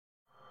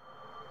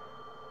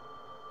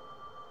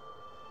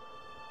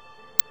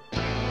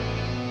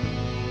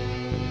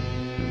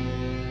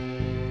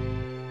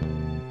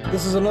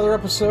This is another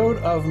episode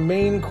of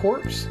Main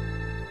Course.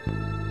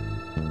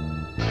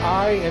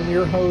 I am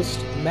your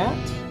host,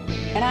 Matt.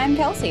 And I'm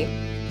Kelsey.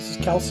 This is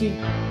Kelsey.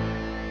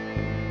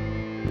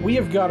 We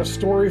have got a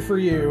story for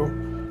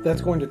you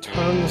that's going to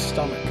turn the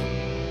stomach.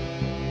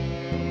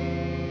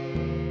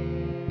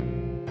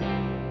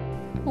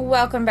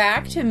 Welcome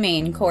back to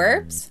Main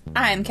Corpse.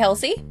 I'm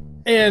Kelsey.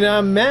 And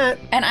I'm Matt.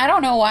 And I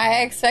don't know why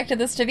I expected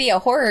this to be a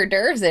horror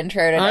d'oeuvres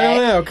intro today. I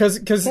don't know,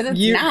 because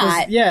you...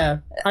 not. Yeah,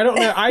 I don't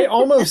know. I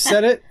almost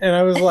said it, and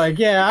I was like,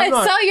 yeah, I'm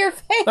not... I saw your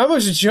face. I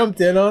almost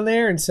jumped in on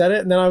there and said it,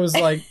 and then I was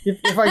like,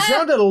 if I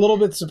sounded a little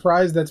bit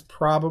surprised, that's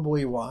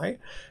probably why.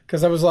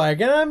 Because I was like,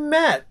 I'm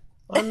Matt.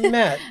 I'm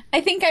Matt.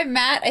 I think I'm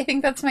Matt. I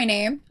think that's my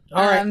name.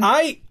 All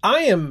right. I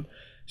am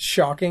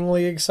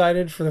shockingly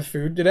excited for the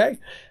food today.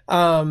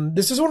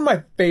 This is one of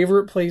my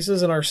favorite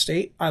places in our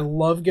state. I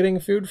love getting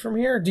food from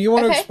here. Do you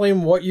want to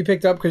explain what you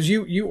picked up? Because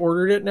you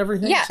ordered it and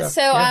everything. Yeah.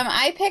 So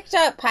I picked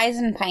up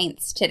Pies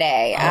Pints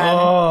today.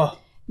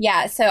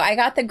 Yeah. So I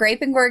got the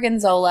Grape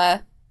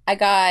Gorgonzola. I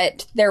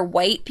got their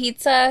white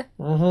pizza,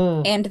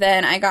 and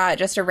then I got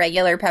just a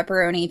regular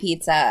pepperoni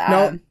pizza.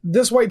 Now,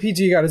 this white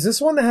pizza you got, is this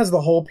one that has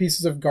the whole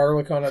pieces of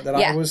garlic on it that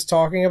I was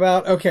talking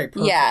about? Okay,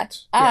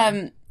 perfect.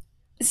 Yeah.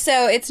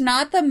 So it's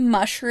not the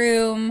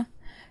mushroom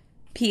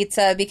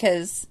pizza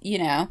because,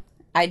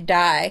 I'd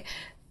die.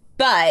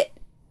 But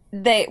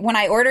when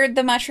I ordered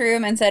the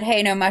mushroom and said,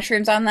 hey, no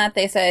mushrooms on that,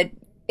 they said,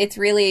 it's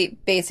really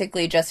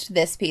basically just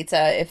this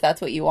pizza if that's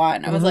what you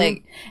want. And I was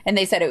like, and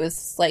they said it was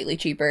slightly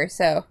cheaper.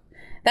 So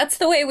that's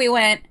the way we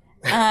went.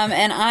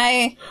 And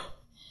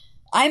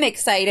I'm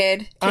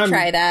excited to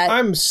try that.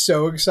 I'm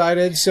so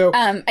excited. So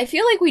I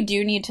feel like we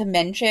do need to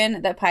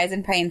mention that Pies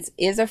Pints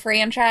is a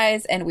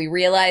franchise, and we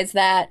realize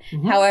that.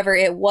 However,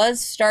 it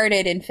was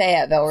started in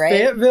Fayetteville, right?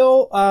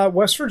 Fayetteville,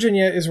 West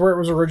Virginia is where it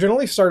was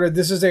originally started.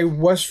 This is a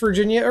West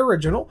Virginia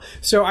original.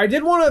 So I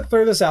did want to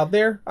throw this out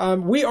there.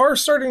 We are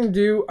starting to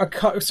do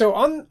so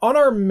on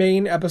our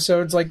main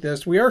episodes like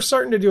this, we are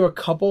starting to do a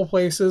couple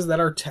places that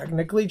are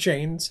technically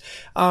chains.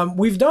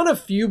 We've done a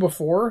few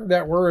before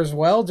that were as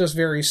well, just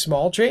very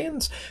small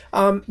chains.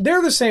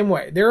 They're the same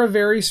way. They're a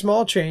very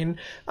small chain.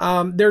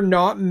 They're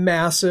not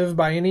massive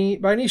by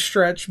any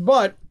stretch,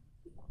 but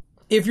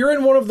if you're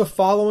in one of the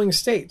following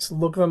states,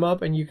 look them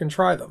up and you can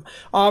try them.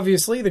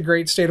 Obviously, the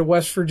great state of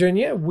West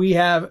Virginia, we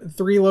have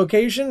 3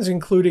 locations,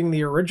 including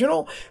the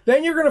original.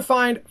 Then you're going to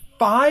find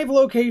 5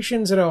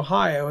 locations in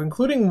Ohio,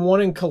 including one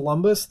in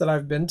Columbus that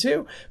I've been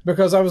to,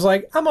 because I was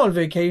like, I'm on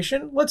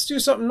vacation. Let's do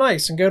something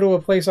nice and go to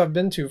a place I've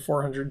been to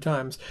 400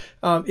 times.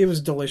 It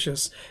was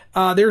delicious.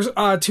 There's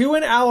 2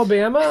 in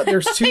Alabama.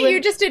 There's 2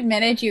 You just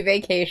admitted you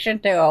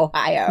vacationed to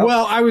Ohio.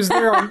 Well, I was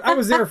there. I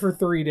was there for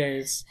 3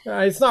 days.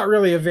 It's not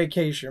really a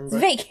vacation, but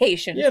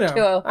vacation to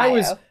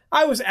Ohio.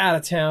 I was out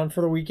of town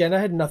for the weekend. I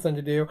had nothing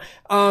to do.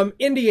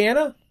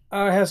 Indiana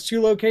has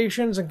 2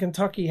 locations, and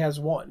Kentucky has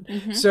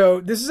 1.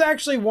 So this is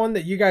actually one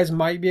that you guys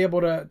might be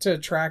able to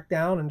track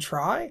down and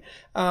try.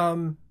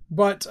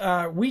 But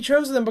we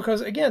chose them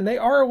because, again, they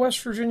are a West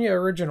Virginia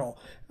original,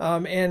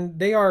 and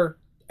they are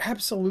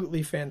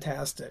absolutely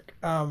fantastic.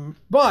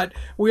 But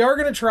we are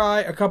going to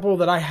try a couple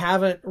that I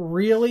haven't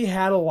really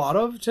had a lot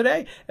of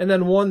today, and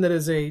then one that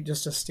is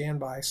just a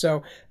standby.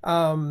 So,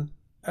 all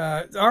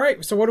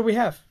right. So what do we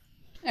have?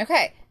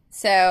 Okay.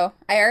 So,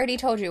 I already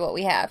told you what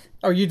we have.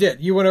 Oh, you did?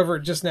 You went over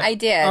it just now? I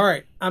did. All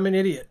right. I'm an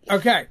idiot.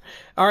 Okay.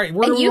 All right.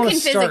 Where do we want to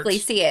start? You can physically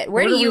see it.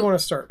 Where do we want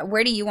to start?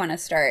 Where do you want to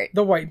start?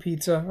 The white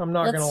pizza. I'm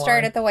not going to lie. Let's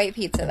start at the white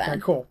pizza then. Okay,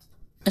 cool.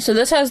 So,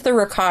 this has the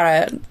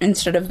ricotta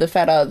instead of the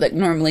feta that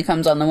normally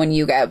comes on the one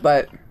you get,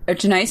 but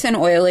it's nice and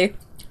oily.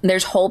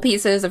 There's whole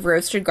pieces of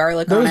roasted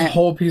garlic on it. Those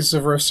whole pieces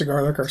of roasted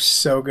garlic are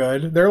so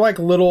good. They're like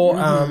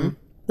little...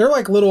 They're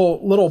like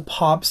little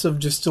pops of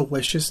just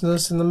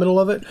deliciousness in the middle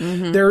of it.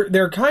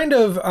 They're kind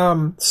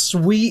of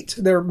sweet.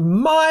 They're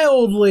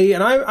mildly,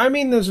 and I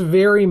mean this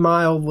very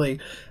mildly,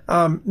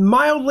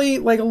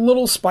 like a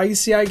little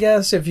spicy, I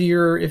guess, if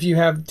you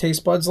have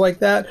taste buds like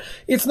that.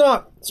 It's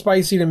not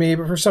spicy to me,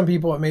 but for some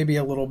people it may be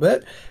a little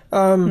bit.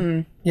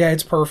 Yeah,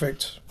 it's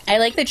perfect. I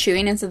like the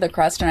chewiness of the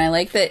crust, and I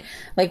like that,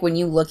 like, when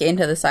you look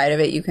into the side of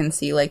it, you can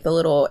see like the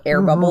little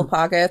air bubble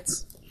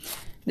pockets.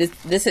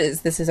 This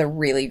is a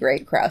really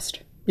great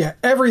crust. Yeah,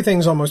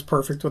 everything's almost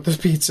perfect with this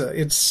pizza.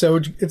 It's so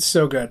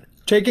good.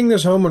 Taking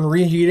this home and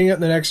reheating it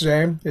the next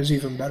day is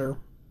even better.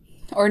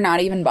 Or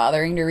not even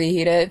bothering to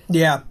reheat it.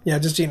 Yeah,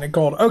 just eating it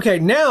cold. Okay,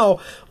 now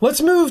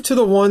let's move to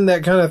the one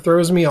that kind of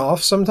throws me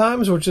off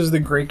sometimes, which is the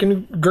grape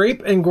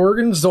and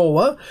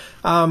gorgonzola.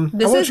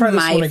 This is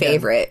my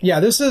favorite. Yeah,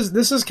 this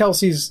is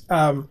Kelsey's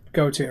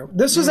go-to.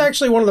 This is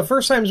actually one of the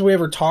first times we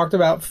ever talked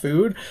about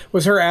food,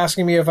 was her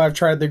asking me if I've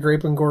tried the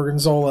grape and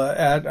gorgonzola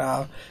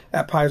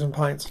at Pies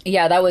Pints.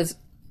 Yeah, that was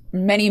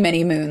many,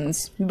 many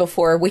moons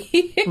before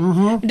we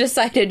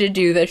decided to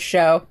do this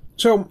show.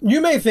 So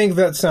you may think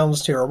that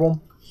sounds terrible.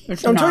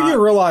 Until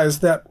you realize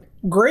that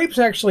grapes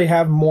actually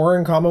have more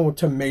in common with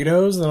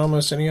tomatoes than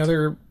almost any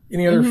other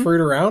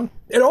fruit around.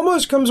 It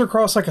almost comes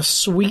across like a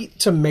sweet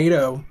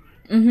tomato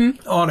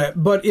on it,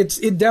 but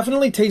it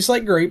definitely tastes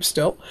like grape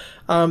still.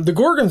 The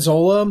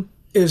Gorgonzola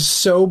is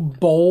so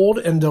bold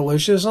and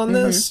delicious on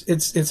this.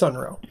 It's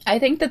unreal. I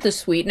think that the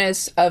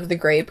sweetness of the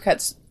grape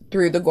cuts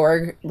through the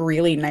Gorg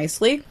really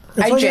nicely.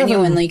 I like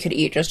genuinely could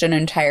eat just an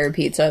entire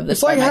pizza of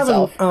this by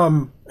myself.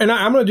 And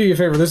I'm going to do you a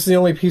favor. This is the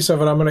only piece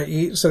of it I'm going to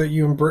eat so that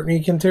you and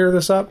Brittany can tear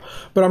this up.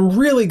 But I'm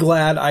really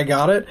glad I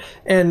got it.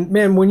 And,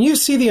 man, when you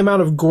see the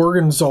amount of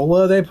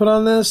Gorgonzola they put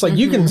on this, like,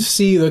 you can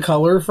see the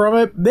color from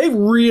it. They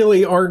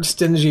really aren't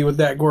stingy with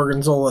that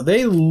Gorgonzola.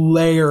 They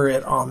layer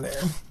it on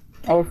there.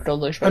 Oh,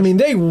 delicious. I mean,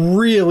 they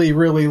really,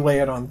 really lay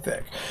it on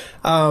thick.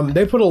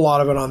 They put a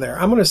lot of it on there.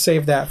 I'm going to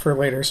save that for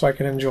later so I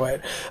can enjoy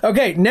it.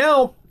 Okay,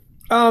 now,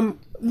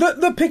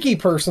 the picky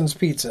person's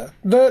pizza.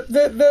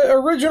 The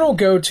original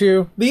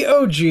go-to, the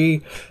OG,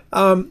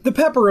 the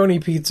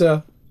pepperoni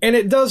pizza. And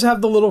it does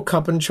have the little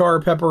cup and char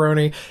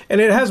pepperoni.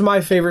 And it has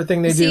my favorite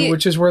thing they do,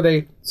 which is where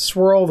they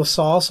swirl the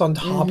sauce on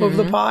top of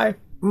the pie.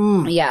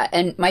 Yeah,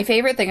 and my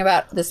favorite thing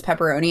about this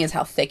pepperoni is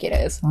how thick it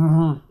is.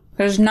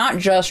 There's not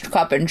just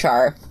cup and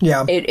char.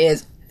 Yeah. It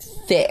is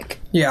thick.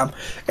 Yeah.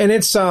 And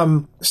it's,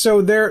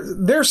 so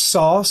their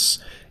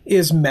sauce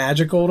is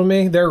magical to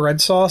me. Their red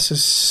sauce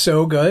is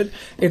so good.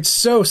 It's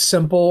so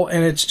simple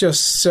and it's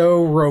just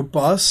so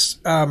robust.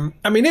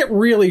 I mean, it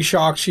really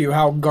shocks you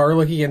how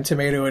garlicky and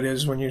tomato it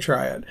is when you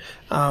try it.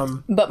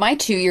 But my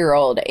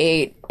 2-year-old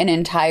ate an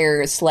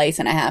entire slice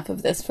and a half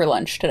of this for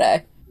lunch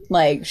today.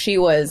 Like, she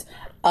was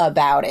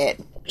about it.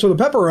 So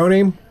the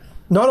pepperoni,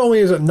 not only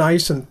is it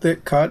nice and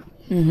thick cut,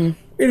 it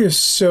is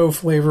so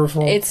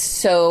flavorful. It's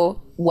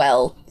so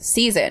well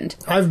seasoned.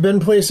 I've been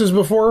places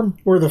before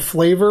where the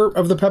flavor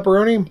of the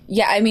pepperoni.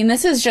 Yeah, I mean,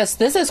 this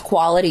is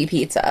quality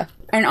pizza.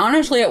 And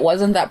honestly, it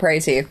wasn't that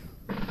pricey.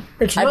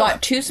 I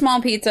bought 2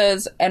 small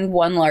pizzas and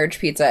 1 large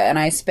pizza, and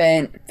I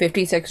spent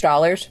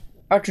 $56.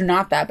 It's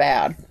not that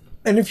bad.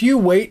 And if you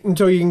wait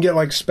until you can get,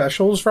 like,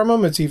 specials from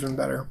them, it's even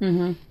better.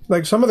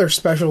 Like, some of their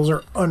specials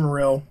are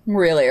unreal.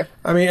 Really?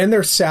 I mean, and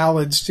their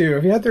salads, too.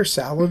 Have you had their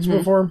salads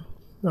before?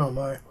 Oh,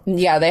 my.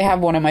 Yeah, they have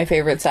one of my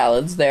favorite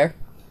salads there.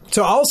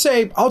 So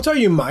I'll tell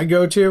you my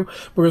go-to,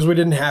 because we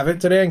didn't have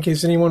it today, in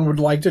case anyone would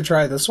like to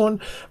try this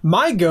one.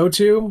 My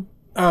go-to,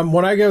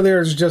 when I go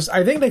there, is just,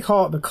 I think they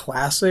call it the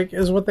classic,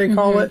 is what they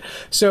call it.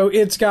 So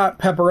it's got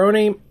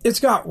pepperoni. It's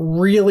got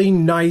really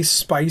nice,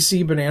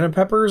 spicy banana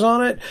peppers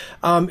on it.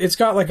 It's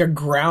got like a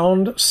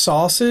ground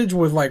sausage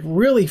with like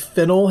really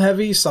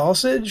fennel-heavy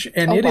sausage,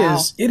 and it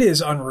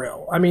is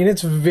unreal. I mean,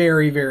 it's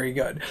very, very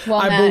good. Well,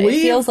 Matt, it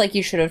feels like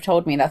you should have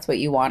told me that's what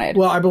you wanted.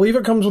 Well, I believe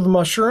it comes with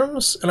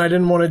mushrooms, and I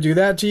didn't want to do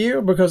that to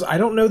you because I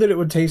don't know that it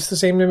would taste the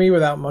same to me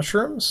without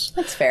mushrooms.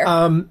 That's fair.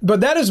 But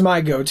that is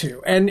my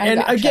go-to, and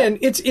gotcha. Again,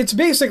 it's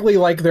basically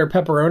like their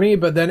pepperoni,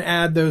 but then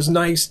add those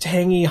nice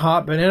tangy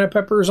hot banana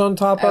peppers on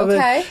top of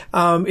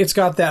it. It's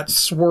got that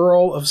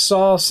swirl of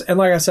sauce, and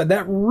like I said,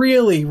 that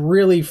really,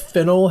 really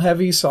fennel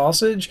heavy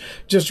sausage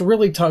just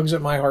really tugs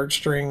at my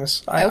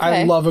heartstrings.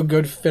 I love a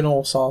good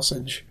fennel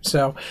sausage.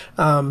 So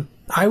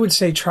I would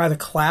say try the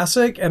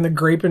classic and the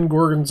grape and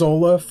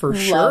gorgonzola for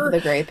sure. Love the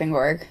grape and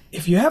gorg.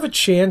 If you have a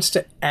chance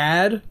to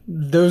add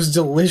those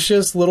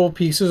delicious little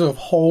pieces of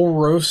whole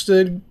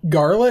roasted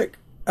garlic,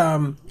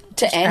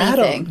 to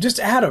anything. Just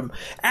add them.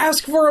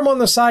 Ask for them on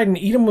the side and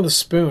eat them with a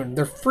spoon.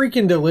 They're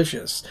freaking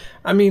delicious.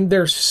 I mean,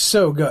 they're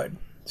so good.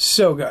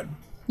 So good.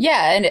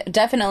 Yeah, and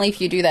definitely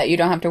if you do that, you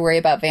don't have to worry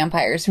about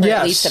vampires for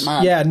at least a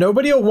month. Yeah,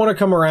 nobody will want to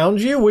come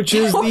around you, which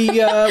is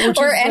the...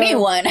 or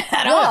anyone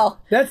at all.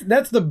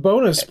 That's the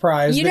bonus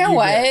prize. You know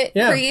what,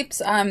 creeps?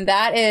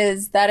 That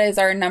is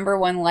our number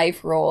one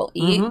life rule.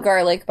 Eat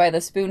garlic by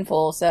the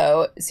spoonful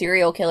so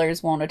serial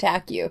killers won't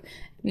attack you.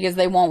 Because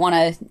they won't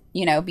want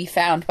to, be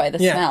found by the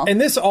smell.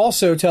 And this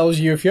also tells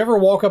you, if you ever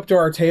walk up to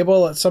our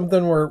table at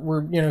something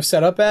we're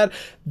set up at,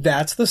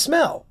 that's the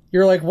smell.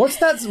 You're like, what's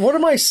that? What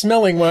am I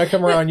smelling when I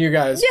come around you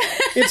guys?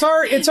 It's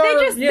our.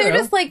 They're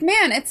just like,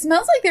 man, it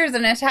smells like there's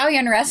an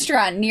Italian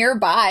restaurant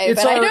nearby,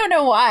 but I don't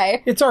know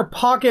why. It's our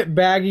pocket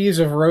baggies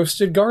of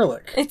roasted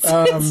garlic. It's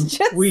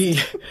just...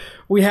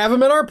 We have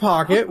them in our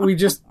pocket. We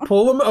just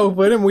pull them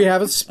open, and we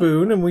have a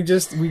spoon, and we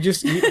just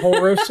eat whole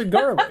roasted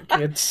garlic.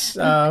 It's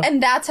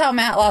and that's how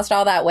Matt lost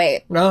all that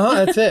weight.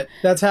 That's it.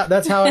 That's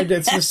how I did.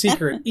 It's the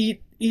secret.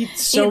 Eat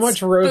so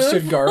much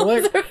roasted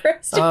garlic.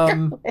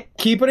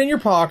 Keep it in your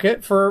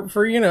pocket for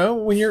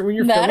when you're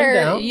feeling down.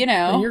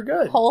 And you're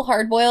good. Whole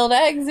hard-boiled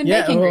eggs and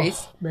bacon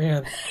grease.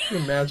 Man, can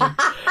you imagine?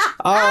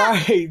 All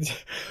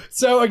right.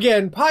 So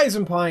again, Pies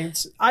and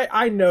Pints.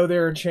 I know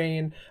they're a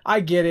chain.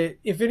 I get it.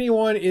 If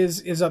anyone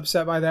is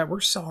upset by that, we're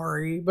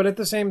sorry. But at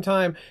the same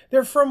time,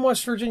 they're from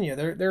West Virginia.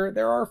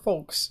 They're our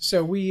folks.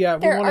 So we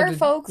wanted our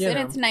folks, and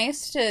it's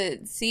nice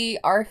to see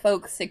our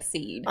folks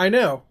succeed. I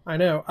know.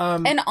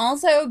 And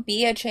also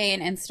be a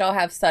chain and still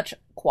have such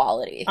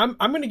quality. I'm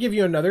going to give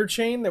you another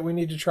chain that we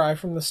need to try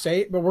from the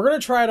state, but we're going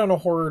to try it on a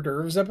Horror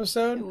Dervs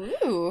episode.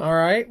 Ooh. All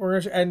right,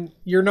 and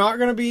you're not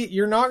going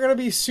to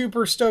be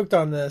super stoked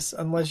on this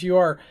unless you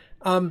are.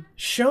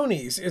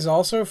 Shoney's is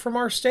also from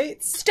our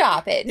state.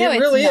 Stop it! No, it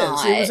really it's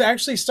not. is. It was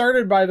actually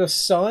started by the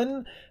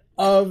son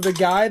of the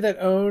guy that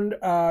owned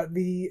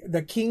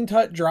the King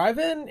Tut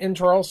Drive-In in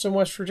Charleston,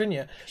 West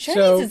Virginia.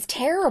 Shoney's is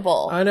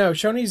terrible. I know.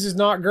 Shoney's is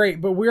not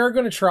great, but we are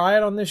going to try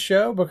it on this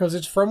show because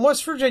it's from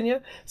West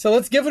Virginia. So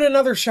let's give it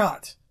another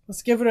shot.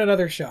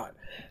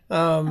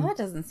 That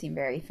doesn't seem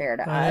very fair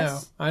to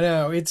us. I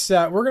know. It's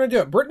we're going to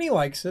do it. Brittany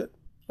likes it.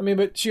 I mean,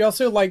 but she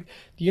also do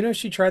you know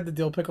she tried the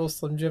Dill Pickle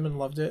Slim Jim and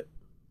loved it?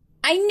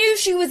 I knew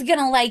she was going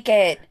to like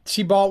it.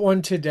 She bought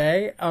one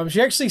today.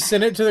 She actually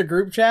sent it to the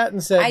group chat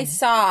and said, I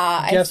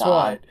saw. Guess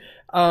what?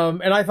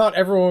 And I thought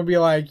everyone would be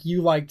like,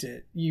 you liked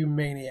it, you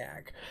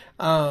maniac.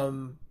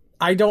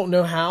 I don't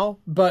know how,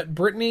 but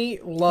Brittany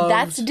loves...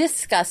 That's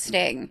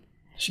disgusting.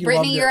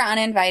 Brittany, you're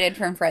uninvited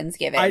from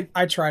Friendsgiving.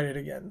 I tried it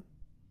again.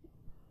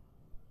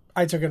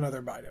 I took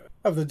another bite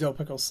of the Dill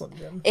Pickle Slim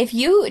Jim. If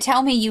you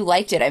tell me you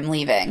liked it, I'm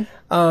leaving.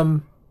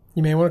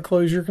 You may want to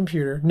close your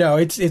computer. No,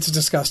 it's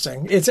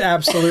disgusting. It's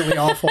absolutely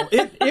awful.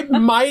 It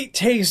might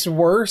taste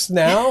worse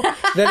now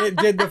than it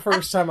did the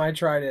first time I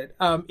tried it.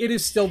 It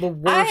is still the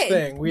worst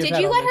thing we have had on this show.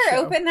 Did you let her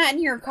open that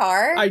in your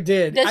car? I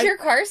did. Does your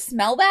car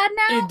smell bad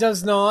now? It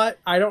does not.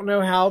 I don't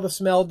know how the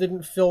smell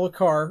didn't fill the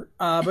car,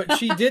 but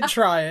she did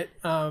try it.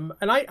 And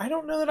I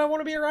don't know that I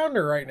want to be around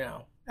her right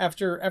now.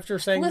 After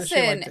saying that she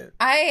liked it.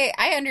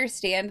 I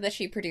understand that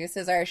she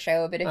produces our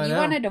show, but if you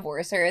want to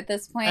divorce her at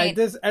this point,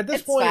 at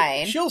this point,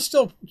 fine. She'll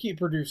still keep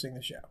producing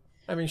the show.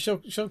 I mean,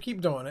 she'll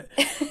keep doing it.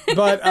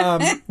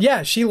 But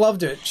yeah, she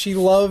loved it. She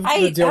loved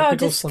the Dill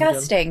Pickle Slim Jim.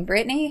 Disgusting,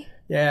 Brittany.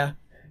 Yeah.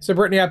 So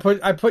Brittany,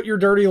 I put your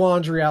dirty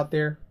laundry out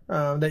there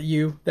that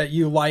you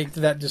liked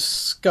that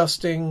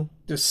disgusting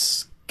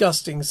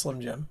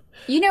Slim Jim.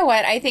 You know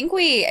what? I think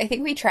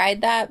we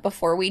tried that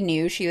before we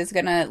knew she was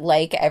gonna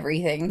like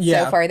everything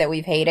so far that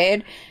we've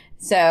hated.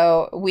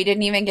 So we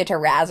didn't even get to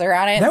razz her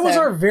on it. That was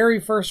our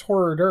very first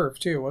hors d'oeuvre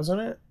too,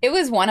 wasn't it? It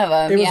was one of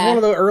them. It was one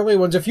of the early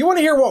ones. If you want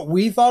to hear what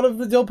we thought of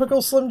the Dill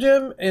Pickle Slim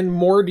Jim in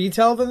more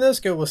detail than this,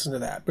 go listen to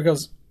that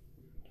because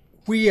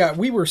we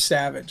were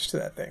savage to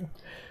that thing.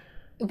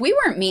 We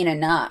weren't mean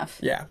enough.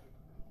 Yeah.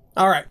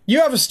 All right, you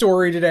have a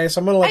story today,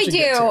 so I'm gonna let you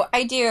get to it.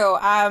 I do.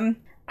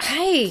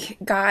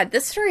 God,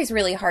 this story is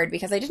really hard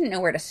because I didn't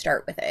know where to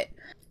start with it.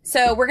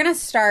 So we're going to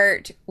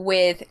start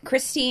with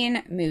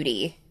Christine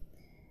Moody,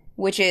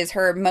 which is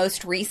her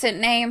most recent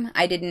name.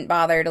 I didn't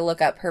bother to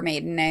look up her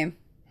maiden name.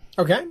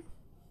 Okay.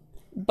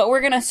 But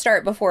we're going to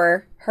start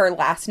before her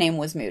last name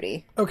was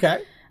Moody.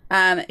 Okay.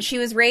 She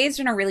was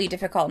raised in a really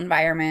difficult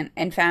environment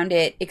and found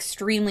it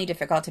extremely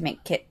difficult to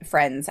make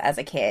friends as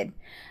a kid.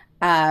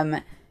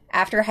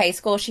 After high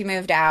school, she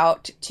moved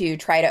out to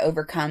try to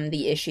overcome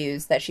the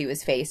issues that she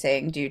was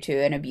facing due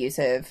to an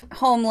abusive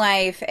home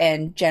life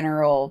and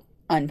general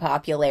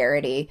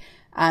unpopularity.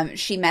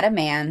 She met a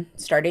man,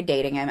 started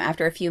dating him.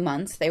 After a few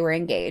months, they were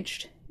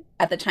engaged.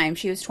 At the time,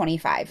 she was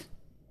 25.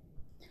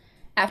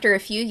 After a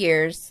few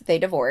years, they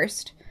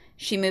divorced.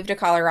 She moved to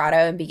Colorado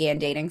and began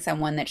dating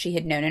someone that she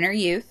had known in her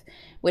youth,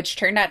 which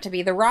turned out to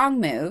be the wrong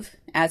move,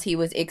 as he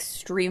was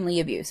extremely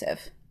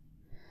abusive.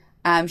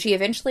 She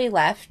eventually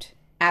left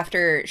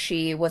after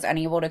she was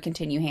unable to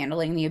continue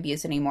handling the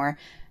abuse anymore,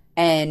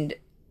 and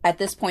at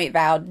this point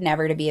vowed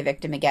never to be a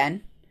victim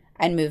again,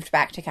 and moved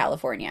back to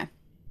California.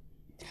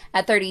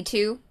 At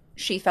 32,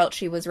 she felt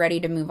she was ready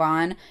to move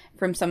on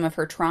from some of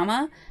her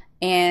trauma,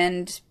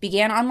 and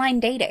began online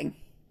dating.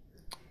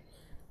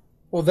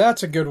 Well,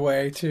 that's a good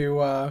way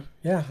to,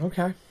 yeah,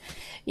 okay.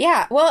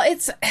 Yeah, well,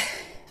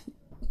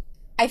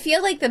 I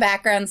feel like the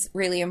background's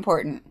really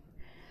important.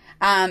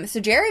 So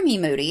Jeremy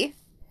Moody,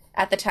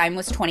 at the time,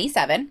 was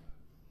 27.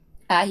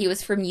 He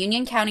was from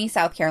Union County,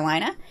 South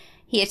Carolina.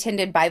 He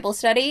attended Bible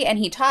study, and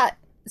he taught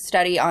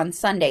study on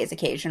Sundays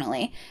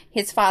occasionally.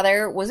 His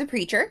father was a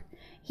preacher.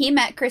 He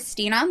met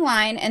Christine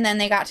online, and then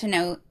they got to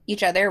know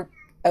each other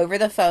over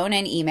the phone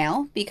and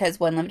email,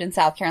 because one lived in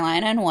South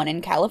Carolina and one in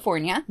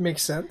California.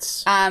 Makes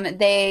sense.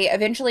 They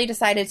eventually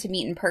decided to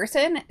meet in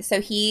person,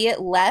 so he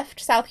left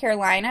South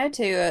Carolina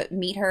to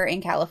meet her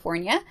in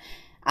California.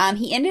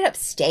 He ended up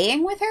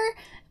staying with her,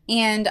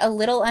 and a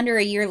little under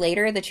a year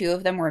later, the two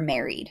of them were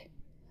married.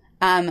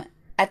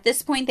 At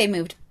this point, they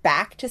moved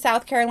back to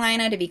South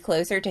Carolina to be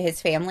closer to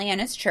his family and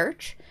his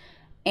church.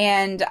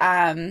 And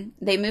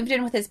they moved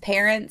in with his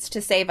parents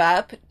to save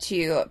up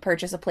to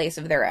purchase a place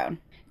of their own.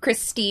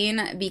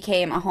 Christine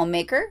became a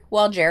homemaker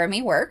while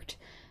Jeremy worked.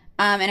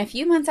 And a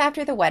few months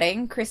after the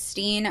wedding,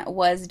 Christine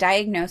was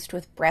diagnosed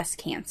with breast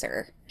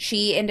cancer.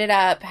 She ended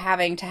up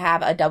having to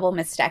have a double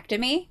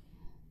mastectomy.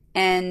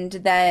 And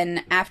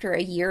then after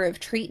a year of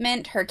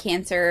treatment, her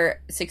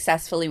cancer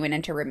successfully went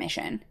into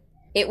remission.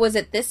 It was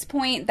at this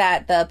point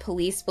that the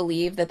police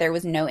believed that there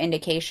was no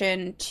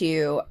indication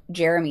to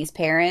Jeremy's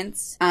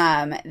parents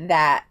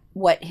that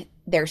what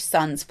their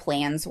son's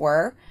plans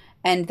were,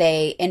 and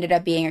they ended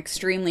up being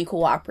extremely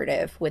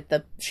cooperative with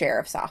the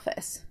sheriff's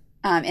office.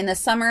 In the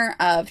summer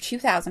of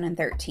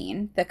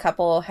 2013, the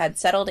couple had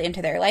settled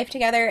into their life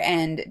together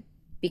and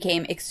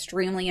became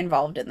extremely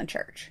involved in the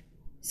church.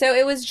 So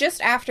it was just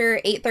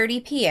after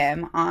 8:30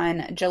 p.m.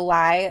 on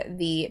July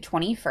the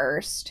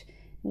 21st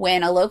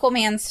when a local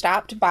man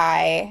stopped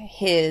by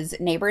his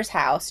neighbor's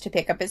house to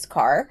pick up his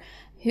car,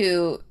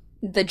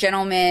 the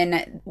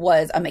gentleman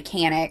was a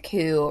mechanic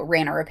who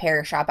ran a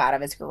repair shop out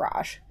of his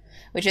garage,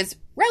 which is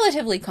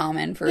relatively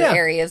common for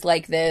areas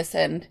like this.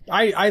 And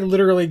I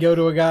literally go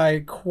to a guy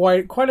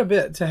quite a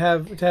bit to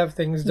have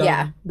things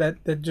done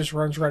that just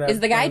runs right out. Is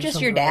the guy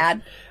just your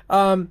dad?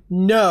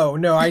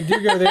 No, I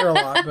do go there a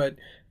lot, but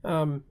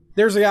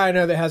there's a guy I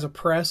know that has a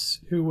press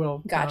who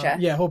will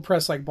he'll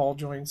press like ball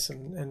joints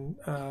and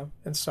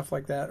stuff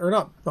like that, or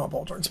not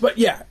ball joints, but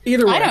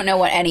either way. I don't know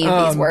what any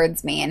of these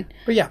words mean,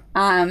 but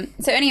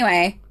so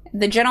anyway,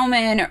 the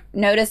gentleman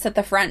noticed that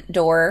the front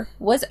door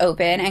was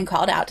open and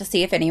called out to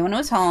see if anyone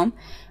was home.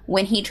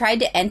 When he tried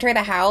to enter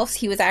the house,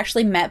 he was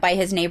actually met by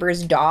his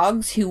neighbor's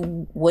dogs,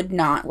 who would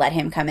not let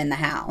him come in the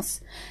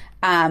house.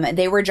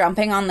 They were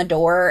jumping on the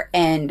door,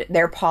 and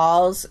their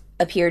paws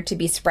appeared to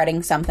be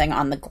spreading something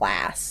on the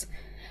glass.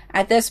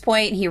 At this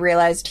point, he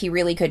realized he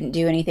really couldn't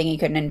do anything. He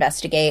couldn't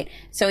investigate.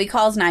 So he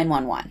calls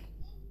 911.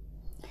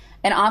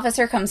 An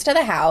officer comes to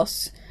the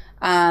house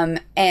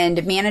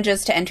and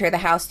manages to enter the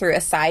house through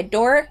a side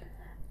door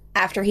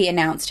after he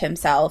announced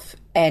himself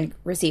and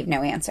received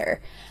no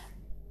answer.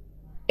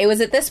 It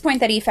was at this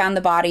point that he found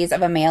the bodies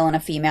of a male and a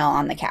female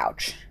on the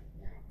couch.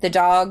 The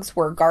dogs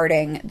were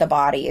guarding the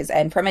bodies,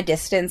 and from a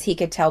distance, he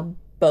could tell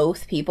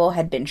both people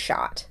had been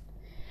shot.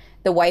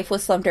 The wife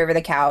was slumped over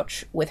the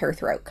couch with her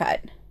throat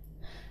cut.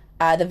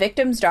 The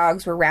victims'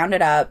 dogs were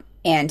rounded up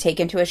and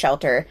taken to a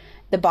shelter.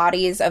 The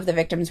bodies of the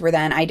victims were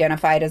then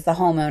identified as the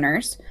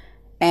homeowners,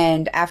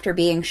 and after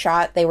being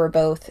shot, they were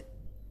both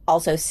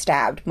also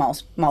stabbed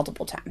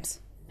multiple times.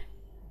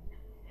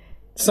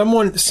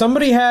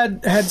 Somebody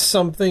had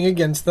something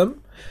against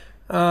them,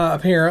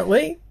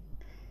 apparently.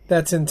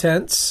 That's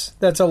intense.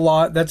 That's a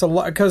lot.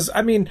 Because,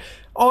 I mean,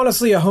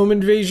 honestly, a home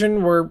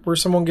invasion where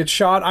someone gets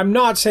shot, I'm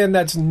not saying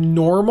that's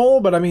normal,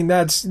 but I mean,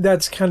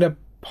 that's kind of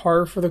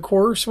par for the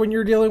course when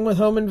you're dealing with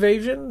home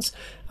invasions.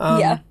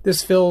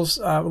 This feels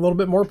a little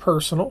bit more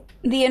personal.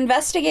 The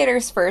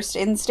investigators' first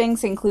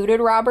instincts included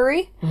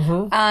robbery.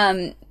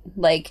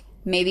 Like,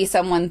 maybe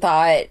someone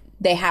thought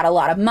they had a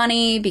lot of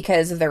money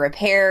because of the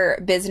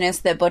repair business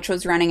that Butch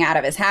was running out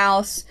of his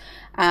house.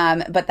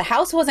 But the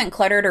house wasn't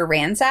cluttered or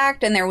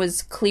ransacked, and there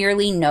was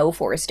clearly no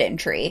forced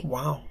entry.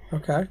 Wow.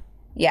 Okay.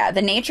 Yeah,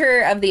 the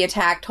nature of the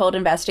attack told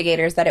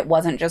investigators that it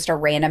wasn't just a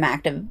random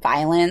act of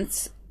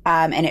violence,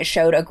 and it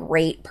showed a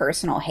great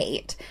personal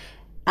hate.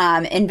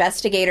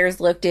 Investigators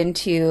looked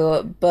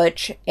into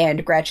Butch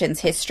and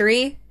Gretchen's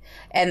history,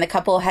 and the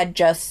couple had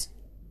just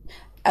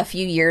a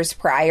few years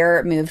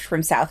prior moved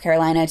from South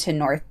Carolina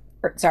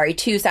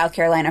to South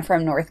Carolina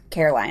from North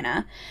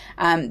Carolina.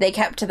 They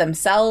kept to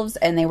themselves,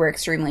 and they were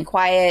extremely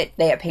quiet.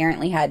 They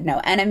apparently had no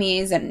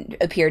enemies and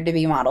appeared to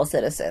be model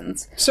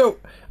citizens. So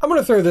I'm going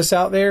to throw this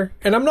out there,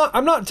 and I'm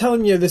not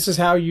telling you this is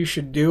how you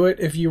should do it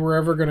if you were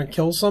ever going to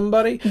kill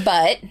somebody.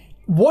 But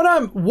what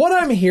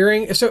I'm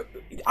hearing, so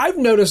I've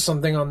noticed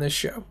something on this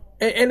show.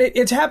 And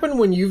it's happened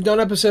when you've done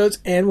episodes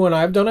and when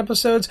I've done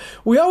episodes.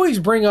 We always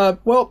bring up,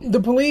 well, the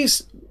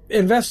police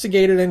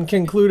investigated and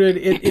concluded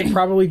it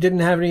probably didn't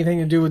have anything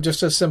to do with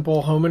just a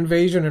simple home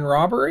invasion and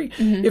robbery.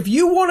 Mm-hmm. If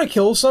you want to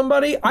kill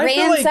somebody, I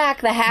feel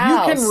like the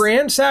house. You can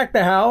ransack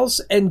the house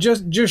and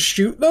just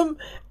shoot them.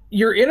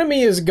 Your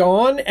enemy is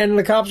gone, and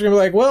the cops are going to be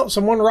like, well,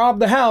 someone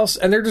robbed the house,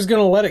 and they're just going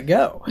to let it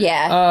go.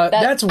 Yeah.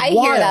 That's wild. I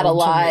hear that a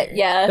lot.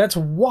 Yeah. That's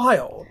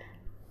wild.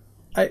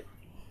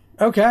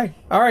 Okay.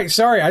 All right.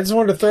 Sorry. I just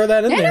wanted to throw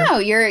that in there. No,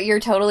 you're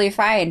totally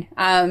fine.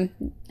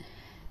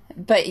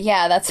 But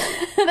yeah,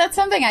 that's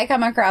something I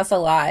come across a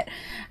lot.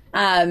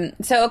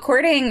 So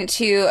according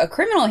to a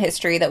criminal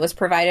history that was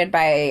provided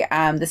by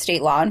the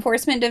State Law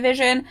Enforcement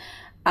Division,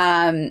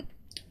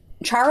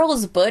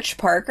 Charles Butch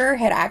Parker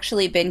had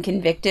actually been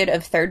convicted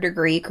of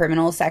third-degree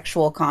criminal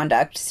sexual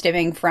conduct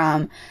stemming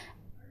from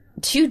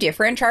two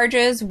different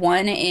charges,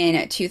 one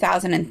in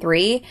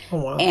 2003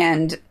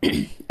 and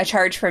a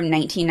charge from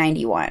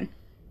 1991.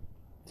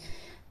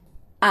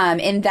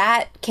 In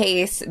that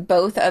case, in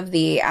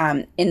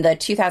the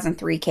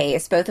 2003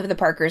 case, both of the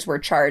Parkers were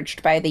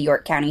charged by the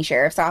York County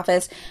Sheriff's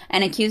Office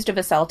and accused of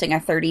assaulting a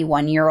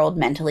 31-year-old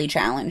mentally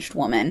challenged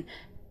woman.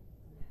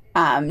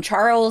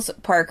 Charles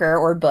Parker,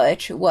 or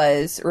Butch,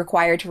 was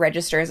required to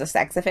register as a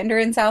sex offender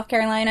in South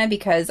Carolina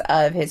because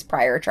of his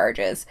prior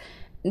charges.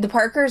 The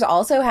Parkers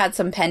also had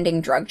some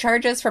pending drug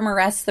charges from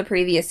arrests the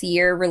previous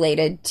year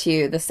related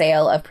to the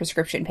sale of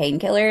prescription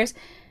painkillers.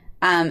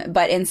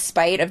 But in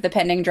spite of the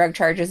pending drug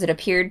charges, it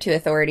appeared to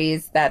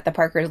authorities that the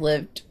Parkers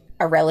lived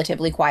a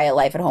relatively quiet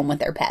life at home with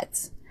their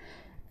pets.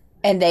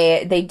 And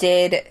they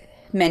did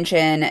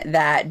mention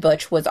that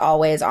Butch was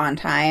always on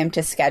time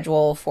to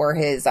schedule for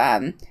his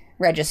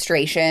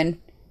registration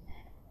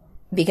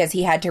because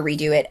he had to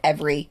redo it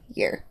every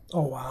year.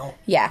 Oh, wow.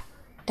 Yeah.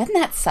 Doesn't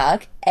that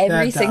suck?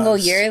 Every single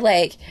year,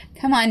 like,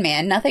 come on,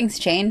 man, nothing's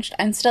changed.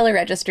 I'm still a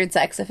registered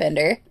sex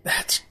offender.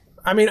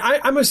 I mean,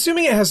 I'm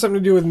assuming it has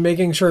something to do with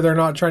making sure they're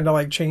not trying to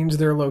like change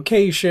their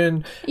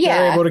location. Yeah.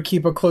 They're able to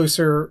keep a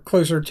closer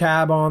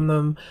tab on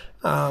them.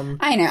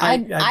 I know.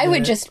 I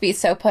would just be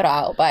so put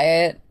out by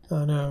it.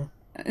 I know.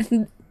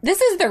 This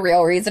is the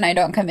real reason I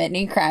don't commit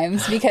any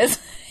crimes, because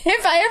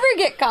if I ever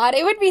get caught,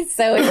 it would be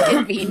so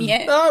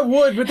inconvenient. I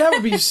would, but that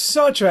would be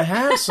such a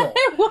hassle.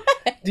 It would.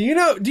 Do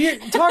you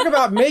talk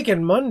about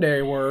making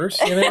Monday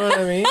worse? You know what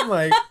I mean?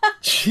 Like,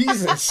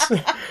 Jesus.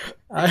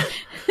 I'm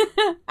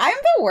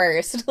the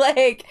worst.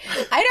 Like,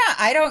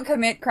 I don't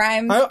commit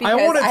crimes because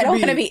I don't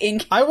want to be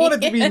inconvenienced. I want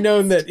it to be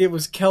known that it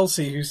was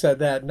Kelsey who said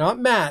that, not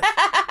Matt.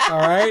 All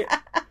right?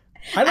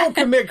 I don't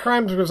commit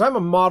crimes because I'm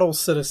a model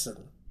citizen.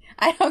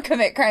 I don't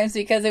commit crimes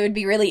because it would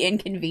be really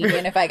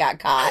inconvenient if I got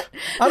caught.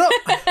 I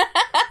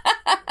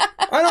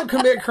don't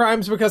commit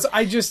crimes because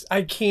I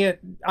can't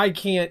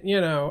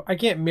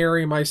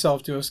marry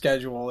myself to a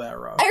schedule that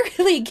rough. I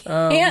really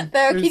can't,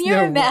 though. Can you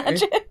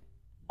imagine?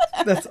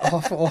 That's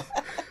awful.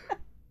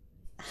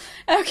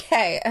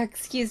 Okay,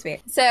 excuse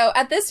me. So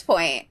at this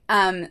point,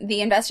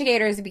 the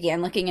investigators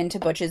began looking into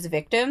Butch's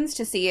victims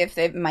to see if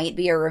it might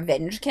be a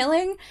revenge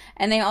killing.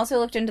 And they also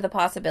looked into the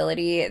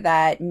possibility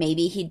that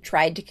maybe he'd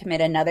tried to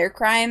commit another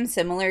crime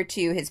similar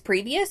to his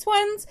previous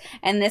ones,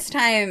 and this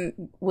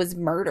time was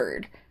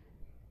murdered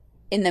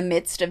in the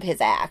midst of his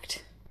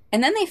act.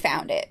 And then they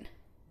found it.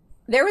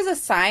 There was a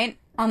sign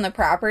on the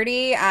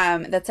property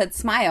that said,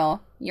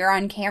 "Smile, you're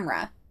on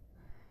camera."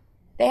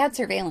 They had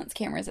surveillance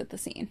cameras at the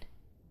scene.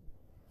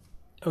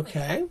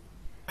 Okay.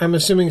 I'm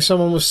assuming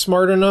someone was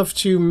smart enough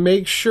to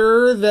make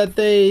sure that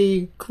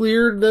they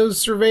cleared those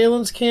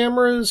surveillance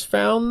cameras,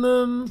 found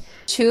them.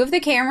 2 of the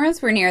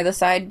cameras were near the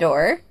side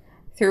door,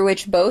 through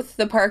which both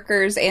the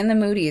Parkers and the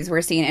Moodys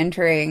were seen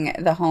entering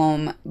the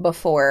home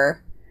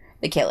before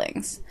the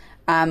killings.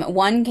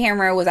 1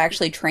 camera was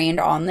actually trained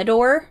on the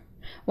door,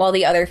 while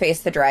the other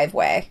faced the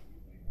driveway.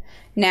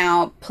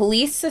 Now,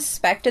 police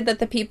suspected that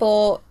the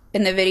people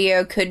in the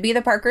video could be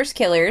the Parkers'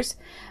 killers,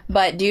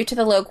 but due to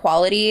the low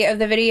quality of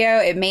the video,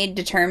 it made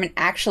determining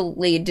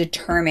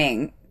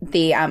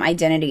the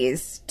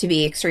identities to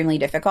be extremely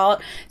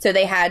difficult. So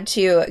they had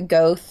to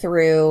go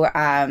through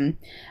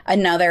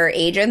another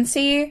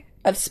agency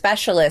of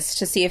specialists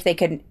to see if they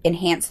could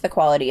enhance the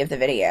quality of the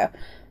video.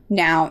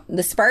 Now,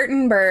 the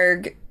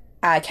Spartanburg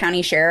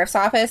County Sheriff's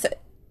Office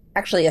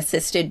actually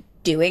assisted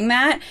doing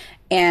that,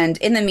 and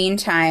in the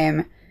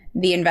meantime,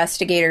 the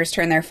investigators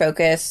turned their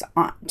focus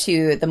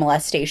to the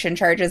molestation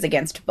charges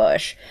against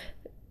Butch.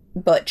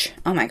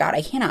 Oh my God,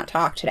 I cannot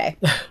talk today.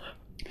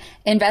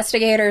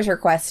 Investigators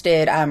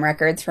requested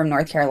records from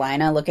North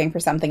Carolina looking for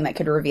something that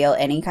could reveal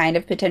any kind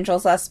of potential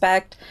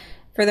suspect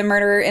for the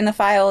murder in the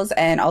files,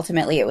 and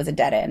ultimately it was a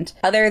dead end.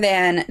 Other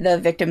than the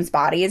victims'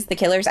 bodies, the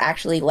killers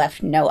actually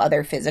left no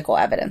other physical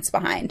evidence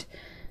behind.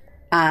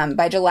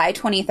 By July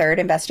 23rd,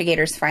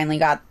 investigators finally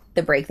got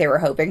the break they were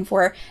hoping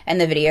for,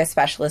 and the video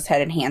specialist had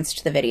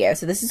enhanced the video.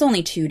 So this is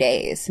only 2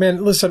 days.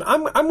 Man, listen,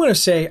 I'm going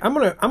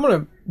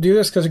to do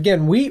this because,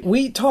 again,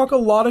 we talk a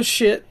lot of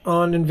shit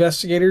on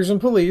investigators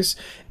and police.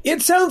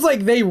 It sounds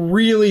like they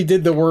really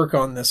did the work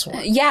on this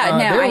one. Yeah,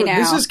 I know.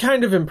 This is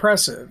kind of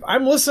impressive.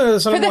 I'm listening to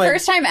this and For the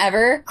first time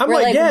ever,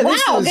 we're like,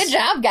 wow, good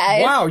job,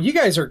 guys. Wow, you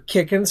guys are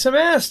kicking some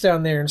ass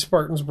down there in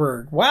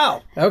Spartansburg.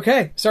 Wow.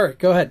 Okay, sorry,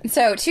 go ahead.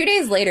 So 2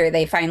 days later,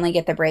 they finally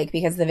get the break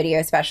because the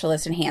video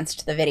specialist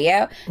enhanced the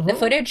video. Mm-hmm. The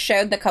footage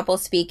showed the couple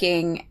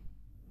speaking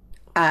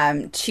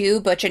to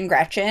Butch and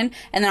Gretchen,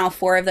 and then all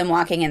 4 of them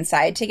walking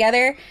inside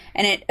together,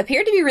 and it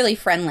appeared to be really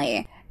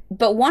friendly.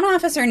 But one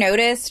officer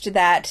noticed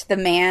that the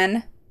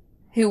man,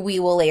 who we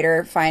will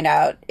later find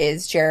out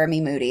is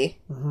Jeremy Moody.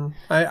 Mm-hmm.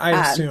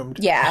 I assumed.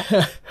 Yeah.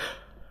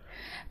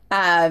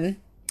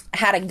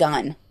 Had a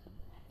gun.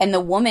 And the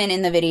woman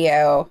in the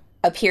video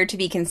appeared to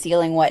be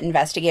concealing what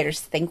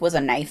investigators think was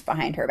a knife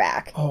behind her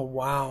back. Oh,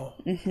 wow.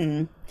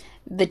 Mm-hmm.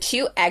 The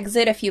 2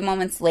 exit a few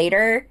moments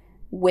later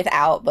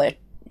without Butch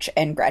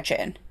and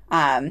Gretchen.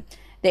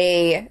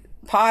 They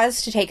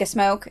paused to take a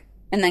smoke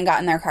and then got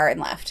in their car and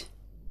left.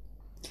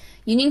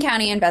 Union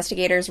County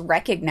investigators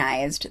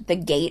recognized the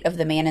gait of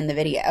the man in the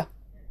video.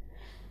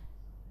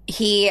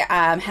 He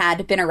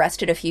had been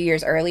arrested a few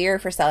years earlier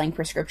for selling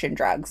prescription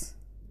drugs.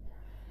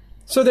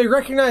 So they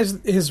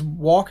recognized his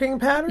walking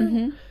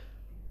pattern?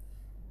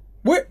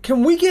 Mm-hmm.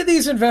 Can we get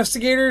these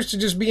investigators to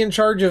just be in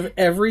charge of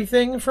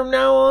everything from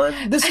now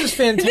on? This is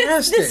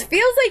fantastic. This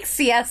feels like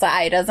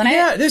CSI, doesn't it?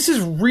 Yeah, this is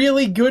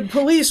really good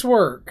police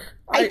work.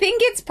 I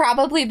think it's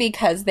probably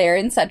because they're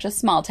in such a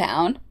small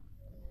town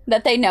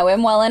that they know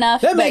him well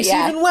enough. That makes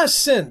even less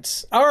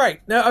sense. All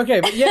right. Now, okay,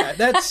 but yeah,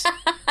 that's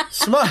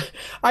smart.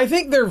 I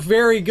think they're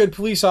very good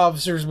police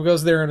officers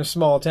because they're in a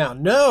small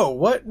town. No,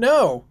 what?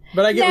 No.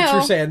 But I get what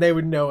you're saying. They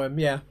would know him.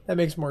 Yeah, that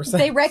makes more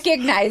sense. They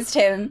recognized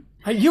him.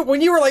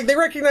 When you were like, they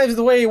recognized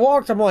the way he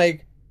walked, I'm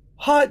like,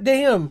 hot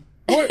damn.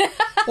 What?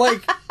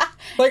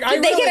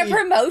 Did they get a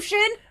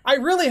promotion? I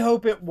really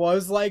hope it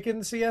was like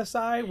in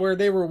CSI where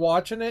they were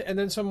watching it and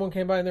then someone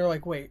came by and they were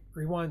like, wait,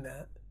 rewind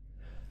that.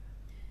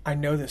 I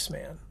know this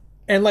man.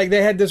 And like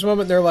they had this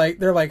moment, they're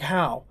like,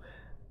 how?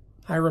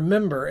 I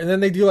remember. And then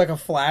they do like a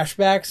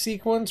flashback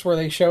sequence where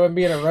they show him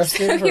being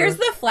arrested. So here's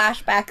the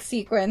flashback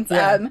sequence.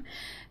 Yeah.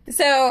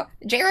 So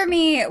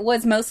Jeremy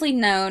was mostly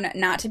known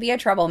not to be a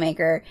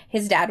troublemaker.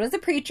 His dad was a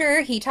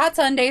preacher. He taught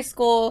Sunday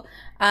school.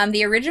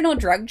 The original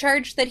drug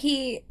charge that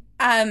he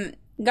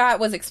got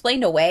was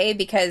explained away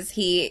because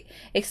he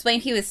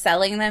explained he was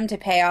selling them to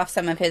pay off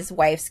some of his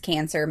wife's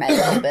cancer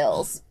medical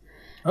bills.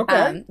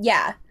 Okay.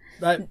 Yeah.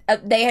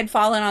 They had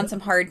fallen on some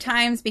hard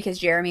times because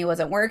Jeremy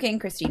wasn't working.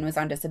 Christine was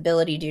on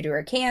disability due to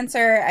her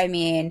cancer. I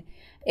mean,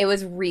 it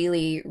was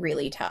really,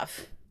 really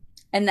tough.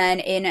 And then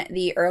in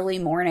the early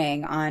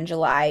morning on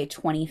July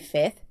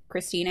 25th,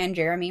 Christine and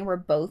Jeremy were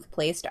both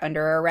placed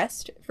under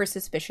arrest for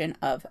suspicion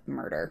of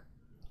murder.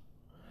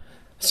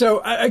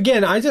 So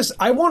again,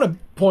 I want to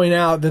point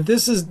out that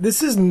this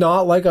is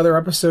not like other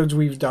episodes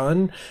we've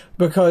done,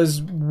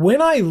 because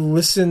when I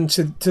listened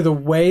to the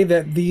way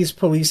that these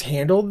police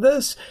handled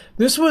this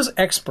was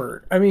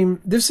expert. I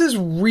mean, this is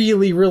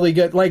really, really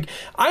good. Like,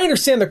 I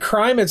understand the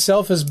crime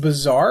itself is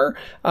bizarre.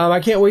 I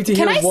can't wait to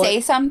hear. Can I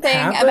say something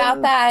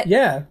about that?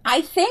 Yeah.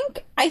 I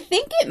think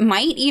it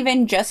might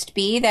even just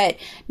be that,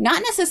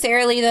 not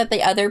necessarily that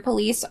the other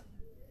police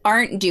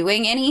aren't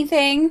doing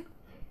anything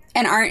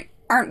and aren't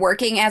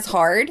working as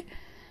hard,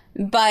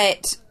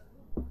 but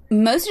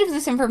most of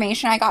this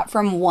information I got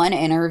from one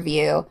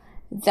interview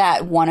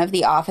that one of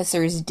the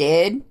officers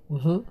did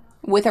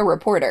with a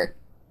reporter.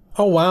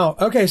 Oh, wow.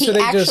 Okay, so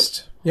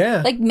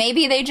like,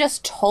 maybe they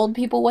just told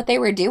people what they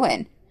were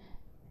doing.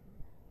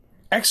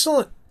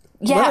 Excellent.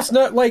 Yeah. That's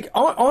not, like,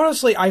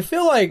 honestly, I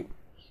feel like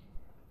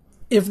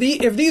if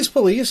these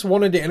police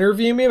wanted to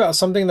interview me about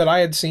something that I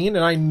had seen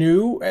and I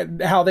knew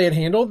how they had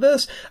handled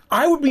this,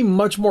 I would be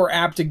much more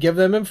apt to give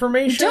them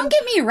information. Don't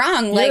get me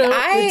wrong. Like,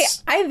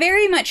 I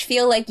very much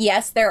feel like,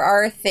 yes, there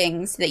are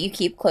things that you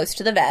keep close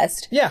to the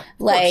vest. Yeah.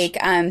 Like,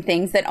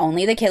 things that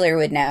only the killer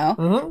would know.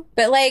 Mm-hmm.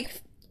 But,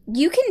 like,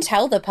 you can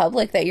tell the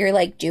public that you're,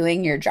 like,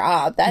 doing your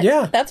job.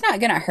 That's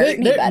not going to hurt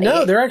anybody.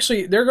 No,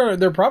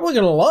 they're probably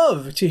going to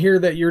love to hear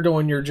that you're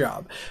doing your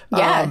job.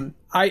 Yeah.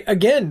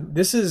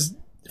 This is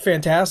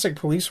fantastic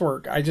police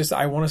work.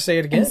 I want to say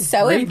it again. I'm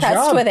so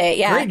impressed with it.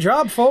 Yeah. Great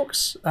job,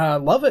 folks.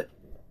 Love it.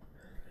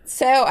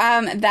 So,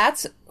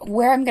 that's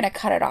where I'm going to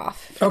cut it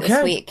off for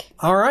this week.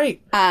 All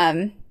right.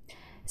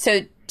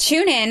 So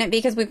tune in,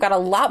 because we've got a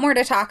lot more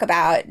to talk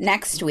about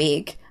next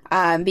week.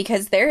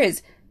 Because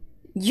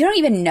you don't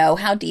even know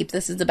how deep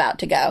this is about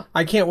to go.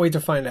 I can't wait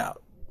to find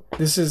out.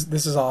 This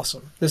is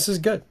awesome. This is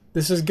good.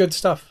 This is good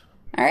stuff.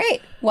 All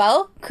right.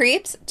 Well,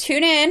 creeps,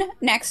 tune in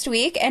next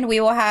week, and we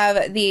will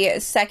have the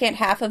second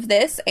half of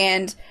this,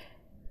 and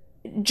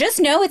just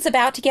know it's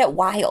about to get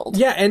wild.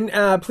 Yeah,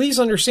 and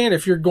please understand,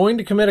 if you're going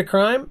to commit a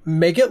crime,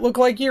 make it look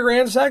like you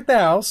ransacked the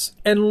house,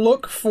 and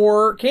look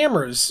for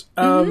cameras,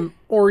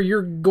 or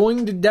you're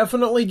going to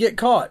definitely get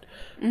caught,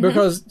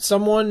 because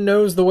someone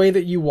knows the way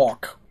that you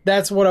walk.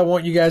 That's what I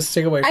want you guys to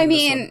take away from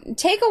this.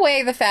 Take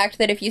away the fact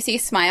that if you see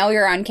Smile,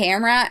 you're on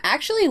camera,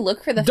 actually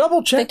look for the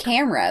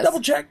cameras. Double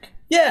check.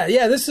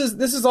 Yeah, this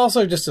is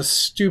also just a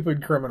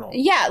stupid criminal.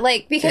 Yeah,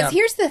 like, because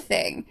here's the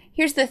thing.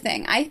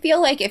 I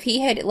feel like if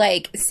he had,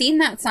 like, seen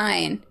that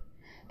sign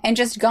and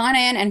just gone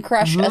in and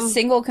crushed a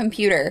single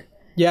computer,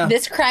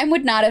 this crime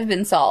would not have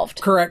been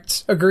solved.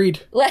 Correct. Agreed.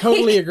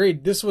 Totally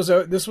agreed. This was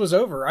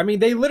over. I mean,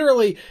 they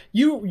literally,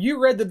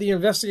 you read that the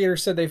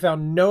investigators said they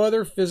found no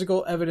other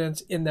physical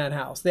evidence in that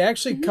house. They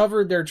actually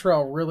covered their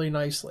trail really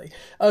nicely.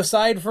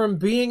 Aside from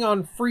being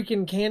on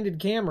freaking candid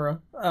camera,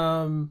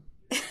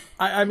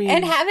 I mean,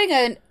 and having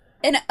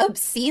an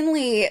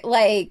obscenely,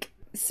 like,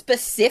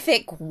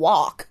 specific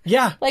walk.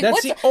 Yeah, like,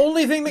 that's the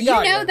only thing that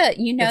got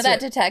you. That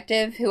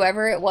detective,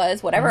 whoever it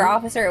was, whatever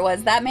officer it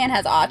was, that man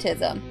has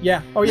autism.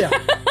 Yeah. Oh yeah.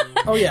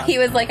 Oh yeah. He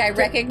was like, I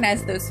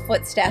recognize those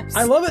footsteps.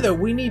 I love it though.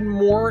 We need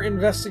more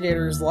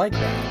investigators like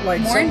that. Like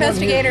more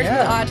investigators with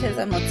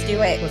autism. Let's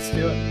do it. Let's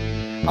do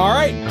it. All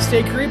right.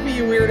 Stay creepy,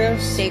 you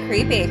weirdos. Stay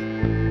creepy.